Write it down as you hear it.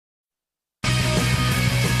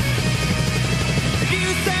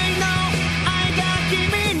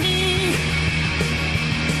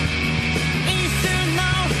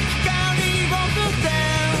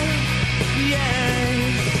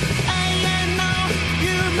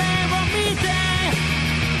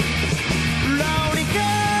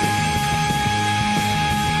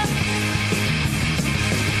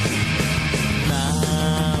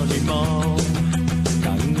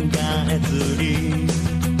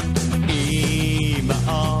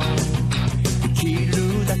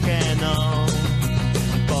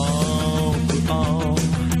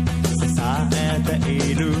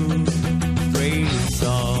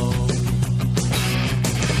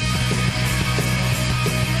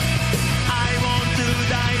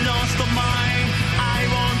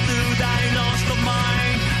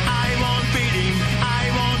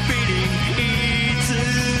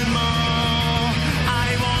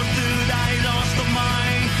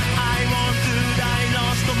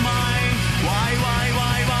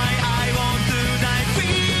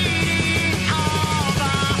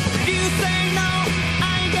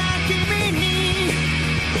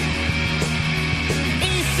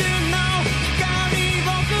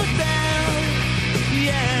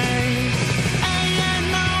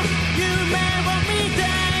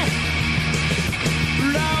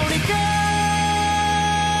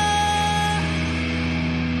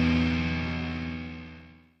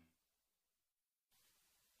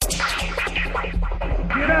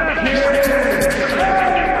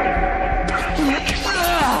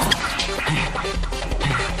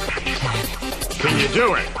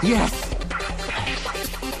do it. Yes.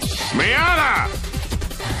 Miata!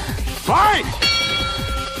 Fight!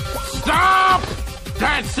 Stop!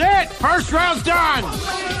 That's it! First round's done!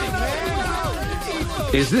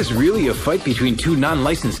 Is this really a fight between two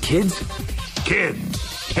non-licensed kids? Kid!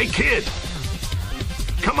 Hey, kid!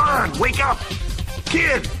 Come on, wake up!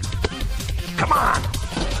 Kid! Come on!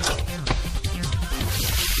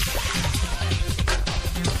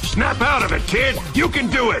 Snap out of it, kid! You can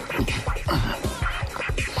do it!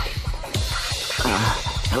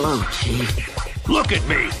 Hello, Chief. Look at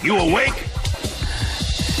me! You awake?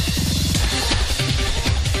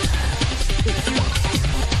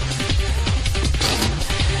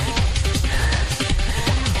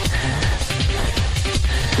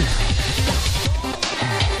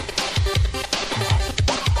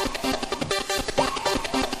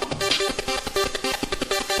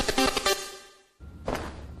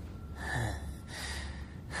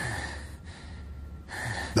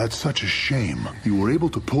 That's such a shame. You were able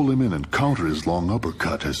to pull him in and counter his long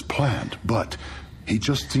uppercut as planned, but he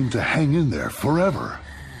just seemed to hang in there forever.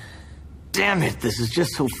 Damn it, this is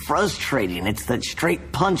just so frustrating. It's that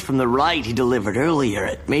straight punch from the right he delivered earlier.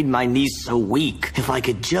 It made my knees so weak. If I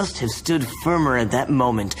could just have stood firmer at that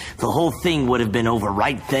moment, the whole thing would have been over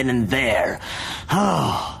right then and there.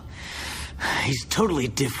 Oh, he's totally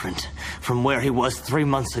different from where he was 3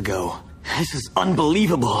 months ago. This is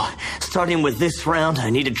unbelievable. Starting with this round,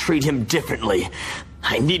 I need to treat him differently.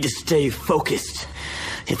 I need to stay focused.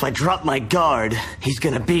 If I drop my guard, he's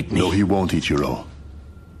gonna beat me. No, he won't, Ichiro.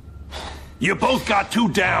 You both got 2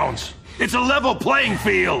 downs. It's a level playing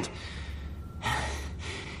field.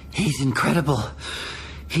 He's incredible.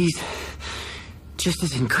 He's just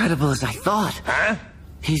as incredible as I thought. Huh?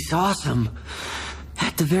 He's awesome.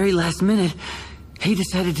 At the very last minute, he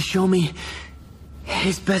decided to show me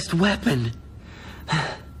his best weapon.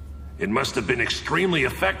 It must have been extremely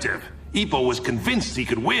effective. Ippo was convinced he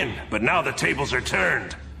could win, but now the tables are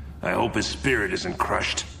turned. I hope his spirit isn't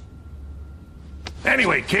crushed.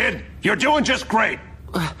 Anyway, kid, you're doing just great.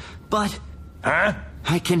 But... Huh?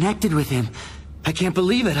 I connected with him. I can't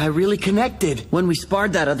believe it, I really connected. When we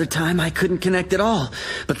sparred that other time, I couldn't connect at all.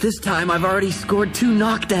 But this time, I've already scored 2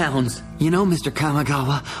 knockdowns. You know, Mr.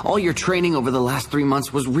 Kamigawa, all your training over the last 3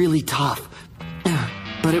 months was really tough.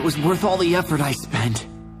 But it was worth all the effort I spent.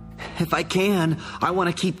 If I can, I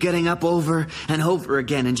want to keep getting up over and over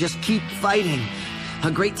again and just keep fighting.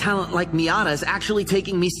 A great talent like Miata is actually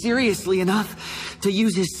taking me seriously enough to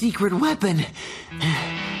use his secret weapon.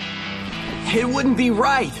 It wouldn't be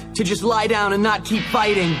right to just lie down and not keep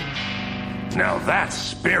fighting. Now that's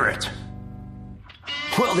spirit.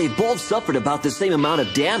 Well, they both suffered about the same amount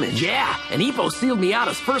of damage. Yeah, and Ippo sealed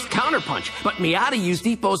Miata's first counterpunch, but Miata used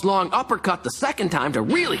Ippo's long uppercut the second time to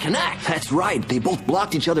really connect. That's right, they both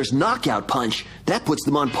blocked each other's knockout punch. That puts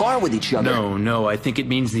them on par with each other. No, I think it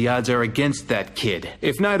means the odds are against that kid.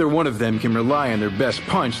 If neither one of them can rely on their best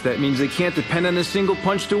punch, that means they can't depend on a single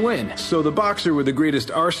punch to win. So the boxer with the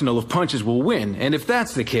greatest arsenal of punches will win, and if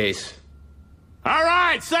that's the case... All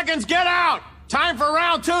right, seconds, get out! Time for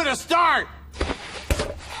round 2 to start!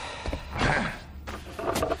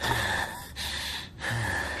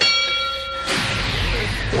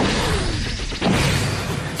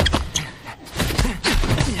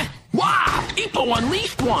 Wow! Ippo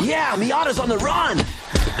unleashed one! Yeah, Miata's on the run!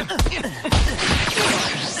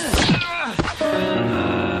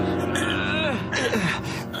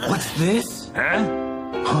 What's this?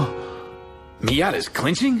 Huh? Miata's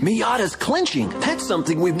clinching? Miata's clinching! That's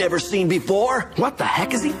something we've never seen before! What the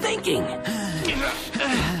heck is he thinking?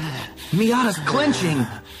 Miata's clinching.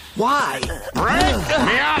 Why? Break!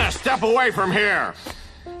 Miata, step away from here!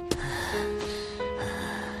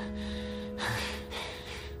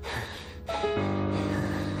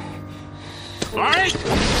 Fight!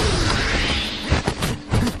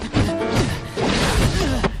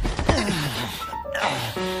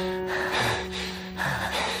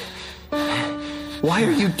 Why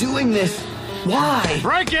are you doing this? Why?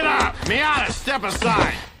 Break it up! Miata, step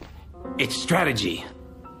aside! It's strategy.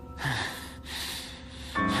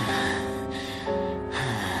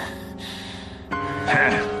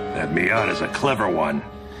 That Miata's a clever one.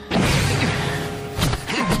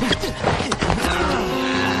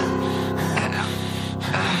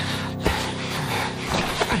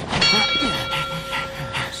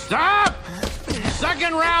 Stop!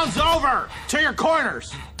 Second round's over! To your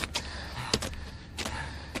corners!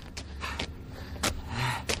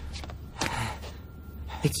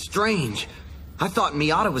 It's strange. I thought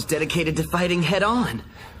Miata was dedicated to fighting head-on.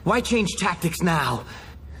 Why change tactics now?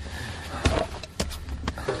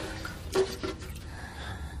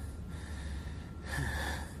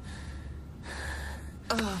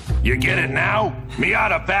 You get it now?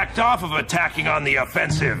 Miata backed off of attacking on the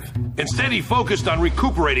offensive. Instead, he focused on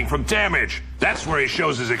recuperating from damage. That's where he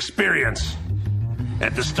shows his experience.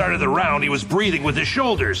 At the start of the round, he was breathing with his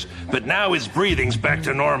shoulders, but now his breathing's back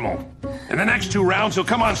to normal. In the next 2 rounds, he'll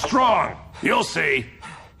come on strong. You'll see.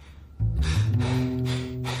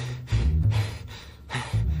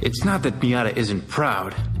 It's not that Miata isn't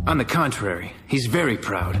proud. On the contrary, he's very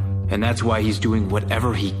proud. And that's why he's doing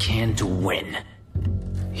whatever he can to win.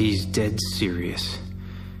 He's dead serious.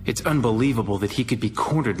 It's unbelievable that he could be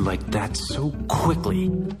cornered like that so quickly.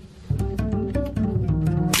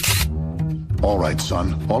 All right,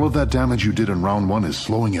 son. All of that damage you did in round 1 is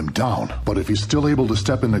slowing him down. But if he's still able to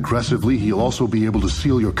step in aggressively, he'll also be able to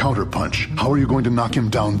seal your counterpunch. How are you going to knock him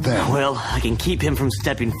down then? Well, I can keep him from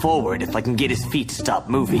stepping forward if I can get his feet to stop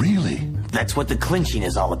moving. Really? That's what the clinching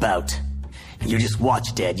is all about. You just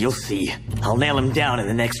watch, Dad. You'll see. I'll nail him down in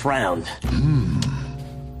the next round.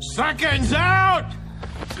 Seconds out!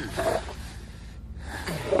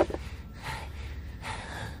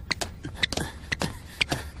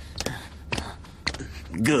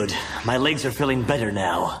 Good. My legs are feeling better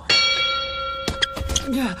now.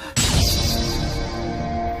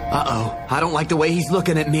 Uh-oh. I don't like the way he's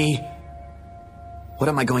looking at me. What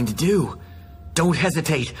am I going to do? Don't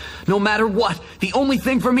hesitate. No matter what, the only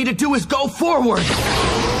thing for me to do is go forward.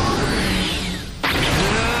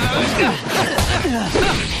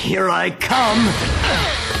 Here I come.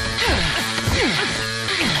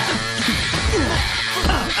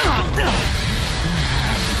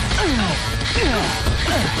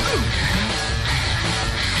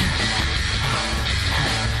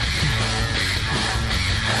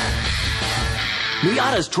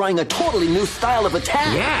 Miata's trying a totally new style of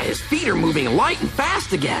attack. Yeah, his feet are moving light and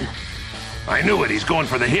fast again. I knew it. He's going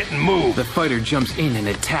for the hit and move. The fighter jumps in and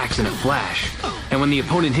attacks in a flash. And when the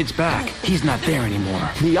opponent hits back, he's not there anymore.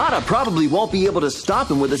 Miata probably won't be able to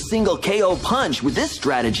stop him with a single KO punch with this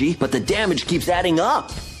strategy, but the damage keeps adding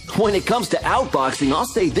up. When it comes to outboxing, I'll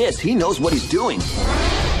say this, he knows what he's doing.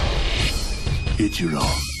 Ichiro.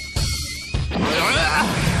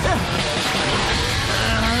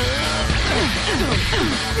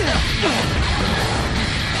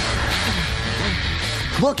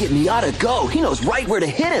 Look at Miata go. He knows right where to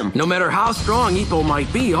hit him. No matter how strong Ippo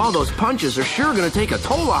might be, all those punches are sure gonna take a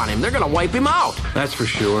toll on him. They're gonna wipe him out. That's for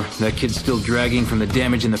sure. That kid's still dragging from the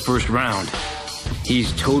damage in the first round.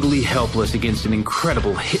 He's totally helpless against an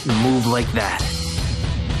incredible hit and move like that.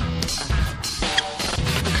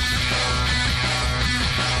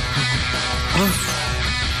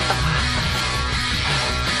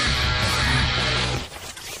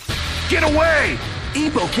 Get away!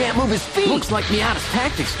 Ippo can't move his feet. Looks like Miata's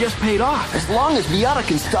tactics just paid off. As long as Miata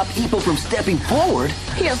can stop Ippo from stepping forward,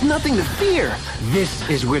 he has nothing to fear. This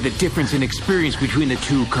is where the difference in experience between the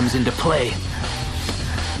two comes into play.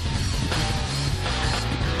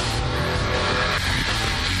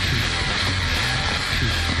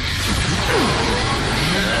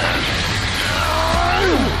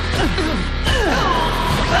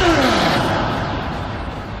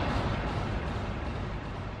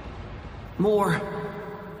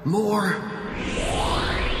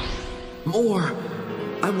 More.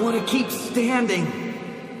 I want to keep standing.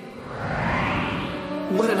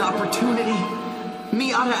 What an opportunity.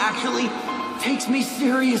 Miata actually takes me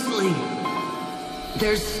seriously.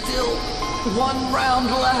 There's still 1 round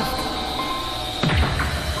left.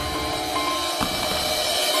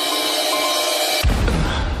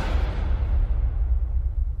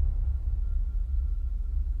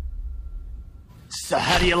 So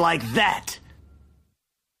how do you like that?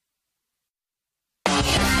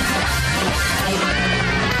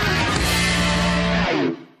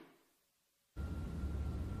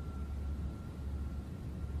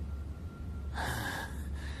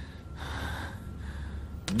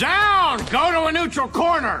 Down! Go to a neutral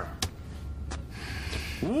corner!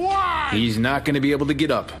 1, He's not going to be able to get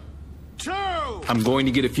up. 2, I'm going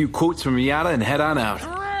to get a few quotes from Miata and head on out.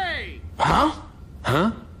 3, Huh?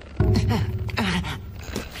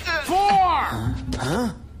 4,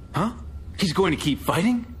 Huh? He's going to keep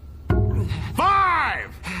fighting?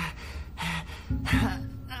 5,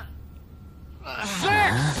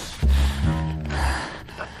 6,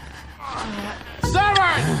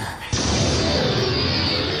 7,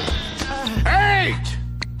 8,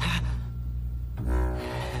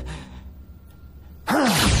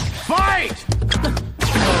 fight!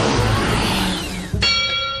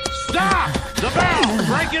 Stop! The bell!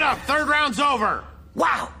 Break it up! 3rd round's over!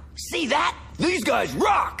 Wow, see that? These guys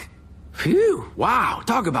rock! Phew. Wow.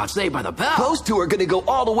 Talk about saved by the bell. Those two are gonna go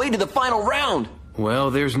all the way to the final round.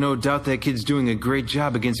 Well, there's no doubt that kid's doing a great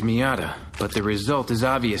job against Miata, but the result is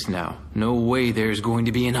obvious now. No way there's going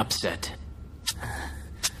to be an upset.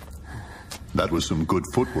 That was some good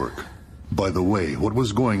footwork. By the way, what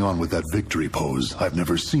was going on with that victory pose? I've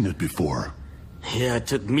never seen it before. Yeah, it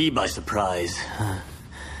took me by surprise.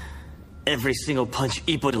 Every single punch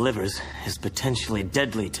Ippo delivers is potentially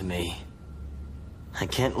deadly to me. I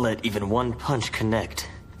can't let even one punch connect.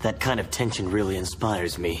 That kind of tension really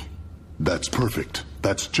inspires me. That's perfect.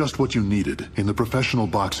 That's just what you needed. In the professional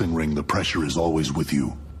boxing ring, the pressure is always with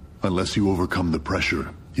you. Unless you overcome the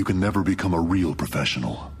pressure, you can never become a real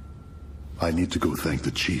professional. I need to go thank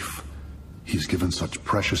the chief. He's given such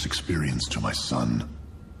precious experience to my son.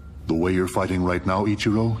 The way you're fighting right now,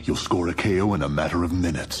 Ichiro, you'll score a KO in a matter of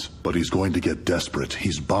minutes. But he's going to get desperate.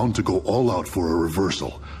 He's bound to go all out for a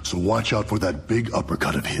reversal. So watch out for that big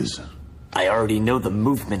uppercut of his. I already know the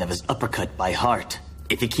movement of his uppercut by heart.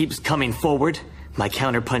 If he keeps coming forward, my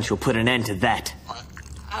counterpunch will put an end to that.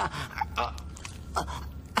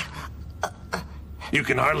 You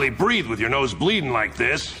can hardly breathe with your nose bleeding like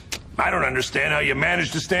this. I don't understand how you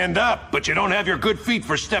managed to stand up, but you don't have your good feet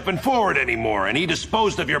for stepping forward anymore, and he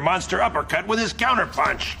disposed of your monster uppercut with his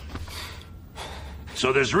counterpunch.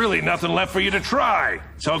 So there's really nothing left for you to try.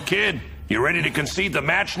 So, kid, you ready to concede the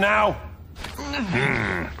match now?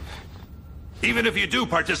 Even if you do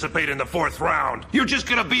participate in the 4th round, you're just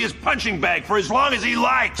gonna be his punching bag for as long as he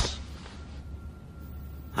likes.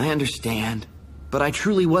 I understand, but I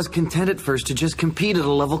truly was content at first to just compete at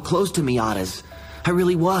a level close to Miata's. I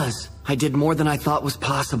really was. I did more than I thought was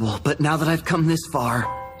possible, but now that I've come this far,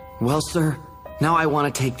 well, sir, now I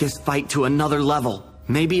want to take this fight to another level.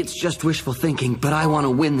 Maybe it's just wishful thinking, but I want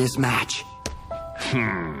to win this match.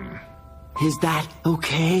 Is that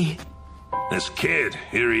okay? This kid,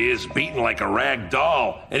 here he is beaten like a rag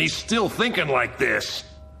doll, and he's still thinking like this.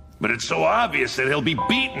 But it's so obvious that he'll be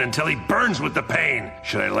beaten until he burns with the pain.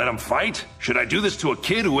 Should I let him fight? Should I do this to a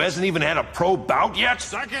kid who hasn't even had a pro bout yet?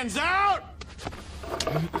 Seconds out!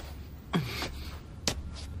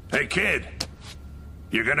 Hey, kid.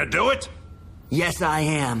 You gonna do it? Yes, I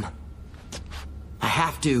am. I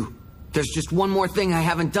have to. There's just one more thing I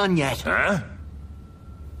haven't done yet. Huh?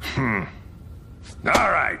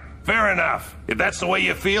 All right. Fair enough. If that's the way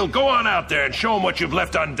you feel, go on out there and show him what you've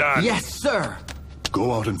left undone. Yes, sir.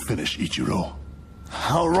 Go out and finish, Ichiro.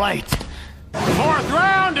 All right. 4th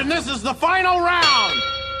round, and this is the final round!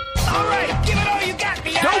 All right, give it all you got,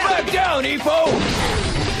 Miata! Go back down, Ippo!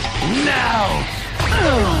 Now!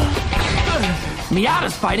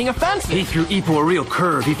 Miata's fighting offensive. He threw Ippo a real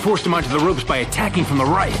curve. He forced him onto the ropes by attacking from the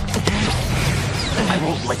right. I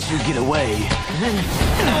won't let you get away.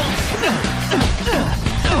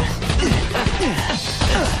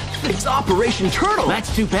 It's Operation Turtle.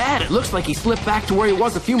 That's too bad. It looks like he slipped back to where he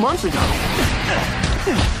was a few months ago.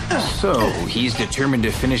 So, he's determined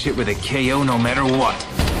to finish it with a KO no matter what.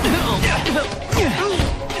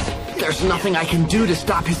 There's nothing I can do to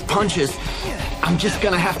stop his punches. I'm just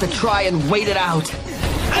gonna have to try and wait it out.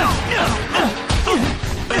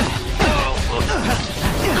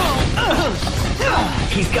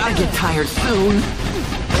 He's gotta get tired soon.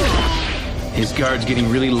 His guard's getting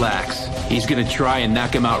really lax. He's gonna try and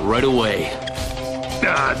knock him out right away.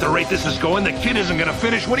 At the rate this is going, the kid isn't gonna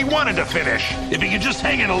finish what he wanted to finish. If he could just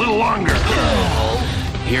hang in a little longer.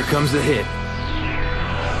 Here comes the hit.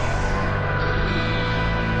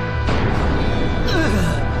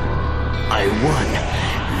 I won.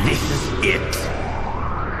 This is it.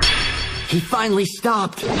 He finally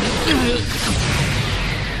stopped.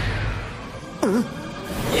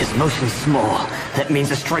 His motion's small. That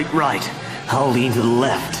means a straight right. I'll lean to the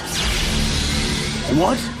left.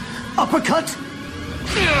 What? Uppercut?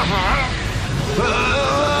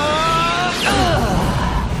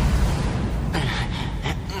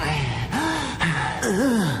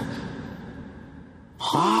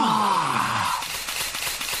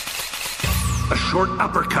 A short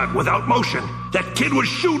uppercut without motion. That kid was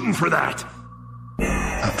shooting for that.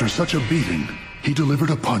 After such a beating, he delivered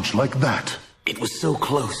a punch like that. It was so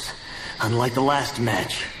close. Unlike the last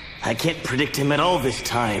match, I can't predict him at all this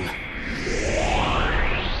time.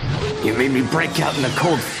 You made me break out in a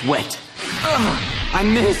cold sweat. I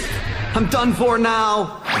missed. I'm done for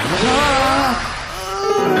now.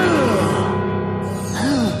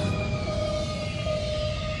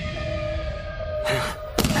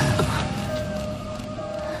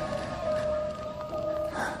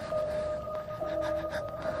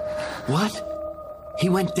 What? He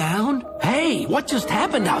went down? Hey, what just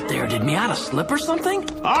happened out there? Did Miata slip or something?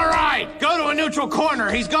 All right, go to a neutral corner.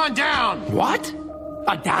 He's gone down. What?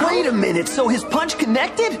 A down? Wait a minute, so his punch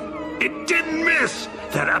connected? It didn't miss.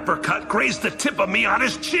 That uppercut grazed the tip of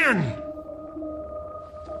Miata's chin!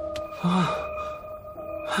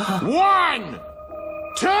 1,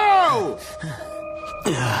 2!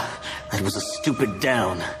 That was a stupid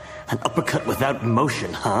down. An uppercut without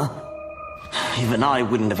motion, huh? Even I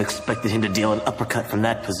wouldn't have expected him to deal an uppercut from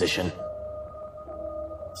that position.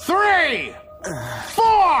 3,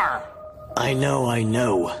 4! I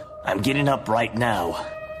know. I'm getting up right now.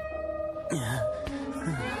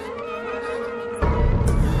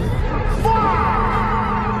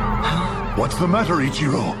 What's the matter,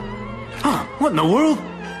 Ichiro? Huh, what in the world?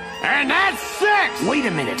 And that's 6! Wait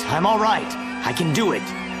a minute, I'm all right. I can do it.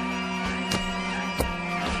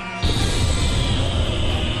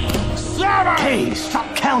 7! Hey,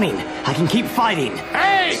 stop counting. I can keep fighting.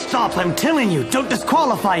 8! Stop, I'm telling you, don't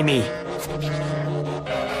disqualify me.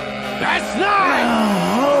 That's 9!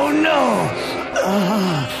 Oh, no.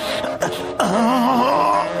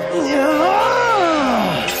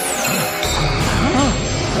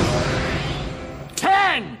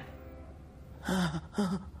 10!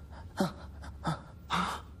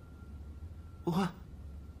 What?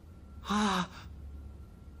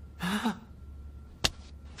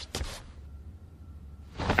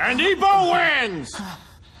 And Ippo wins!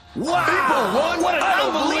 Wow! Ippo won? What an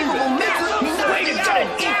unbelievable match! Way to go,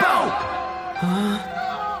 Ippo!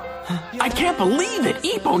 I can't believe it!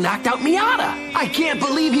 Ippo knocked out Miata! I can't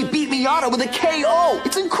believe he beat Miata with a KO!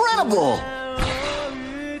 It's incredible!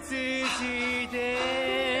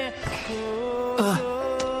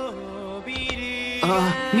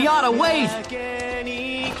 Miata, wait!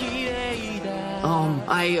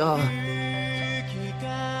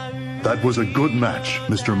 That was a good match,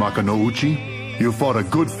 Mr. Makanouchi. You fought a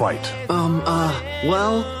good fight.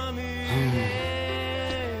 Well...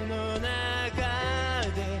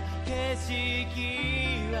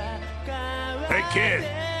 Hey, kid.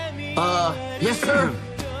 Yes, sir?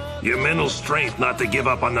 Your mental strength not to give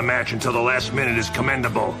up on the match until the last minute is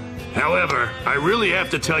commendable. However, I really have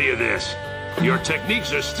to tell you this. Your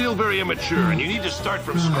techniques are still very immature, and you need to start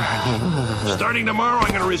from scratch. Starting tomorrow, I'm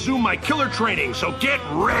going to resume my killer training, so get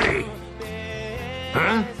ready!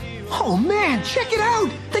 Huh? Oh man, check it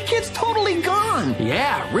out! The kid's totally gone!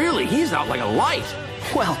 Yeah, really, he's out like a light.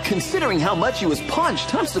 Well, considering how much he was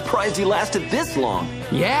punched, I'm surprised he lasted this long.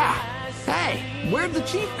 Yeah. Hey, where'd the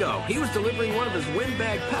chief go? He was delivering one of his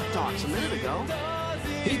windbag pep talks a minute ago.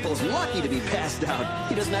 People's lucky to be passed out.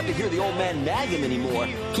 He doesn't have to hear the old man nag him anymore.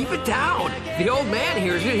 Keep it down. If the old man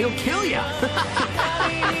hears you, he'll kill you.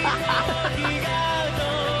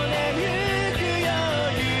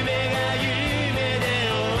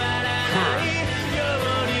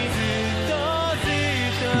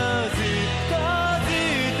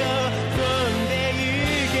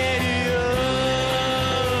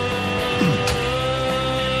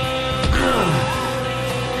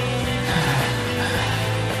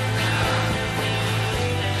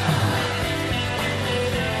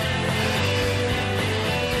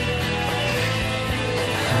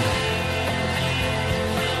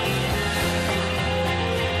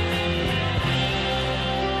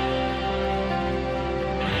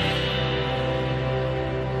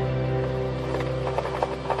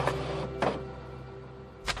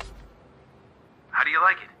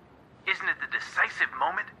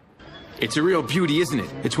 It's a real beauty, isn't it?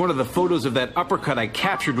 It's one of the photos of that uppercut I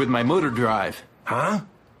captured with my motor drive. Huh?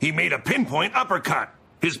 He made a pinpoint uppercut.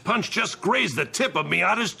 His punch just grazed the tip of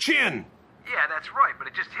Miata's chin. Yeah, that's right, but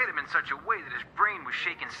it just hit him in such a way that his brain was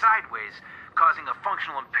shaking sideways, causing a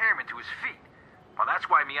functional impairment to his feet. Well, that's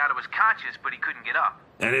why Miata was conscious, but he couldn't get up.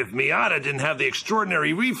 And if Miata didn't have the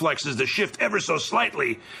extraordinary reflexes to shift ever so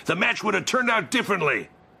slightly, the match would have turned out differently.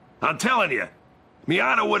 I'm telling you,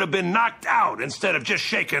 Miata would have been knocked out instead of just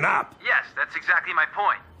shaken up. Yes, that's exactly my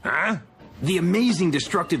point. Huh? The amazing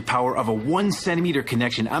destructive power of a 1 centimeter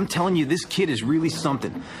connection. I'm telling you, this kid is really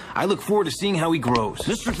something. I look forward to seeing how he grows.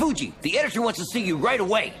 Mr. Fuji, the editor wants to see you right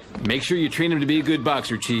away. Make sure you train him to be a good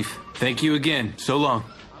boxer, Chief. Thank you again. So long.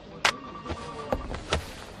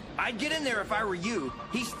 I'd get in there if I were you.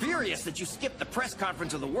 He's furious that you skipped the press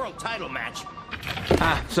conference of the world title match.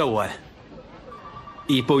 Ah, so what?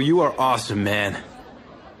 Ippo, you are awesome, man.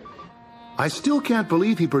 I still can't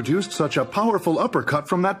believe he produced such a powerful uppercut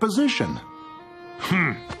from that position.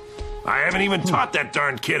 I haven't even taught that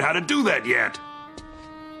darn kid how to do that yet.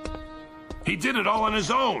 He did it all on his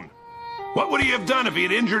own. What would he have done if he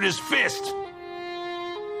had injured his fist?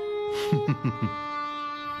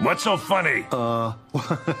 What's so funny?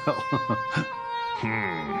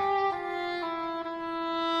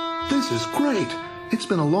 This is great. It's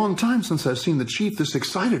been a long time since I've seen the chief this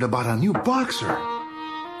excited about a new boxer.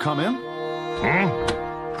 Come in.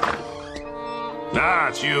 Ah,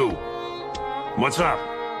 it's you. What's up?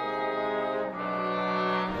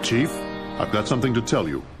 Chief, I've got something to tell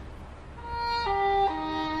you.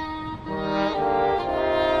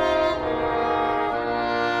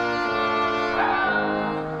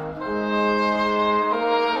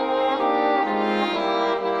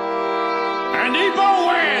 And Ippo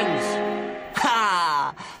wins!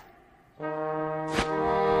 Ha!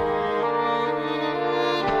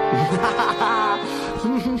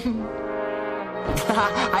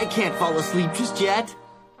 I can't fall asleep just yet.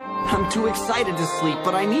 I'm too excited to sleep,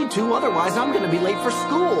 but I need to, otherwise I'm gonna be late for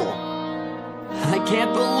school. I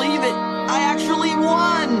can't believe it! I actually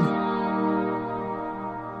won!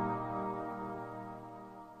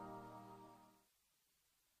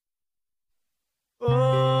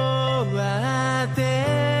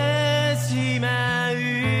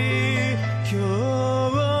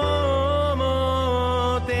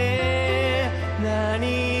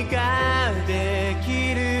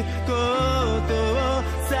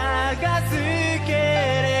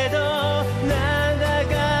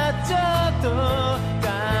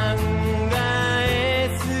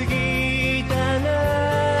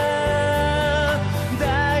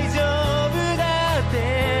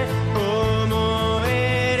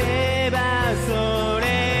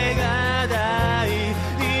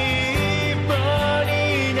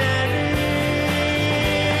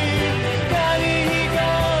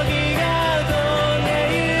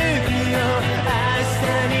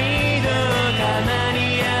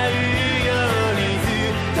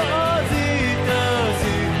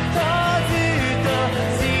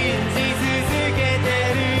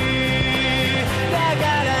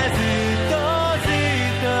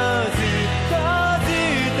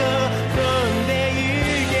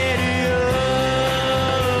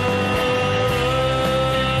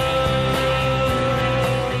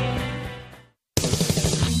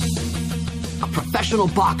 Professional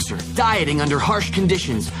boxer, dieting under harsh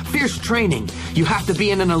conditions, fierce training. You have to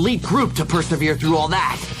be in an elite group to persevere through all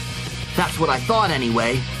that. That's what I thought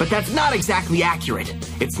anyway, but that's not exactly accurate.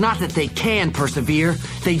 It's not that they can persevere,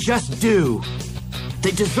 they just do.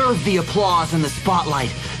 They deserve the applause and the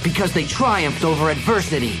spotlight because they triumphed over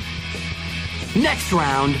adversity. Next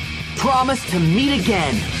round, promise to meet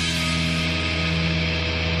again.